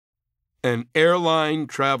An Airline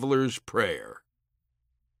Traveler's Prayer.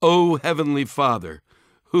 O Heavenly Father,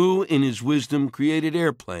 who in his wisdom created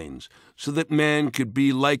airplanes so that man could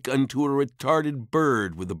be like unto a retarded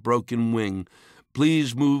bird with a broken wing,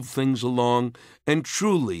 please move things along and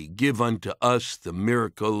truly give unto us the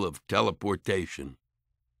miracle of teleportation.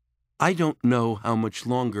 I don't know how much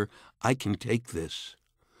longer I can take this.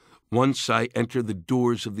 Once I enter the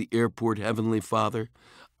doors of the airport, Heavenly Father,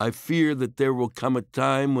 I fear that there will come a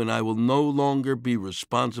time when I will no longer be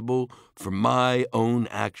responsible for my own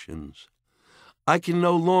actions. I can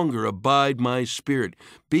no longer abide my spirit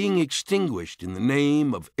being extinguished in the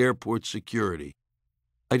name of airport security.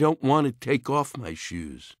 I don't want to take off my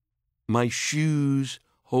shoes. My shoes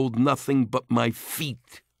hold nothing but my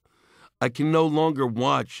feet. I can no longer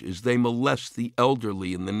watch as they molest the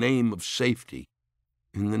elderly in the name of safety.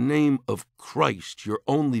 In the name of Christ, your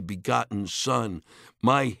only begotten Son,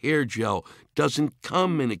 my hair gel doesn't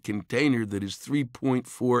come in a container that is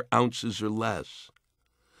 3.4 ounces or less.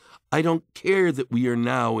 I don't care that we are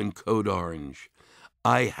now in code orange.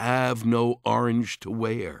 I have no orange to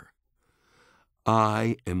wear.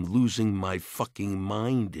 I am losing my fucking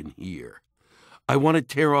mind in here. I want to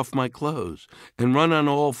tear off my clothes and run on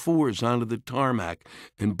all fours onto the tarmac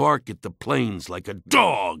and bark at the planes like a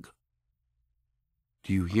dog.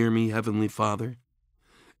 Do you hear me, Heavenly Father?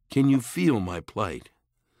 Can you feel my plight?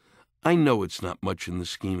 I know it's not much in the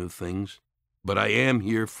scheme of things, but I am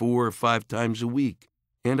here 4 or 5 times a week,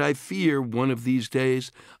 and I fear one of these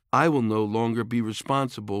days I will no longer be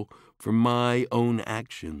responsible for my own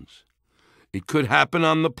actions. It could happen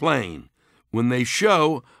on the plane, when they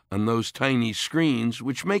show on those tiny screens,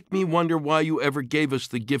 which make me wonder why you ever gave us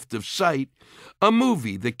the gift of sight, a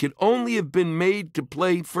movie that could only have been made to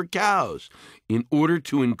play for cows in order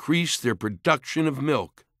to increase their production of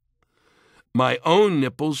milk. My own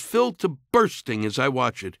nipples fill to bursting as I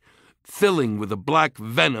watch it, filling with a black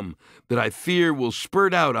venom that I fear will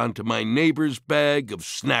spurt out onto my neighbor's bag of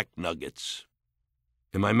snack nuggets.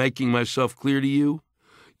 Am I making myself clear to you?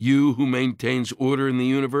 You who maintains order in the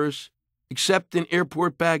universe? Except in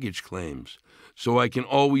airport baggage claims, so I can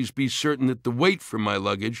always be certain that the wait for my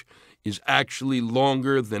luggage is actually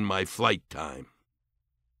longer than my flight time.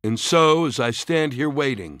 And so, as I stand here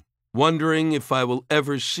waiting, wondering if I will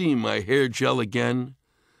ever see my hair gel again,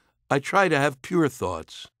 I try to have pure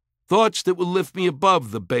thoughts that will lift me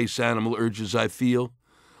above the base animal urges I feel,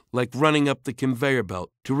 like running up the conveyor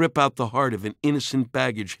belt to rip out the heart of an innocent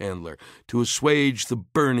baggage handler to assuage the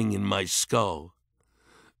burning in my skull.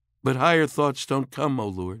 But higher thoughts don't come, O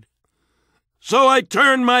Lord. So I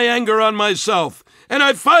turn my anger on myself, and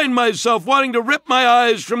I find myself wanting to rip my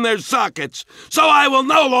eyes from their sockets, so I will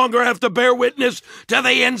no longer have to bear witness to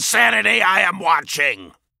the insanity I am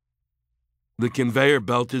watching. The conveyor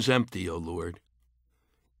belt is empty, O Lord.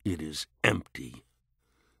 It is empty.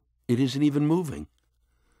 It isn't even moving.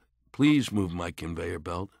 Please move my conveyor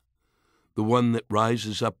belt, the one that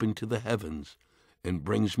rises up into the heavens and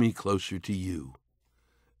brings me closer to you.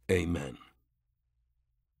 Amen.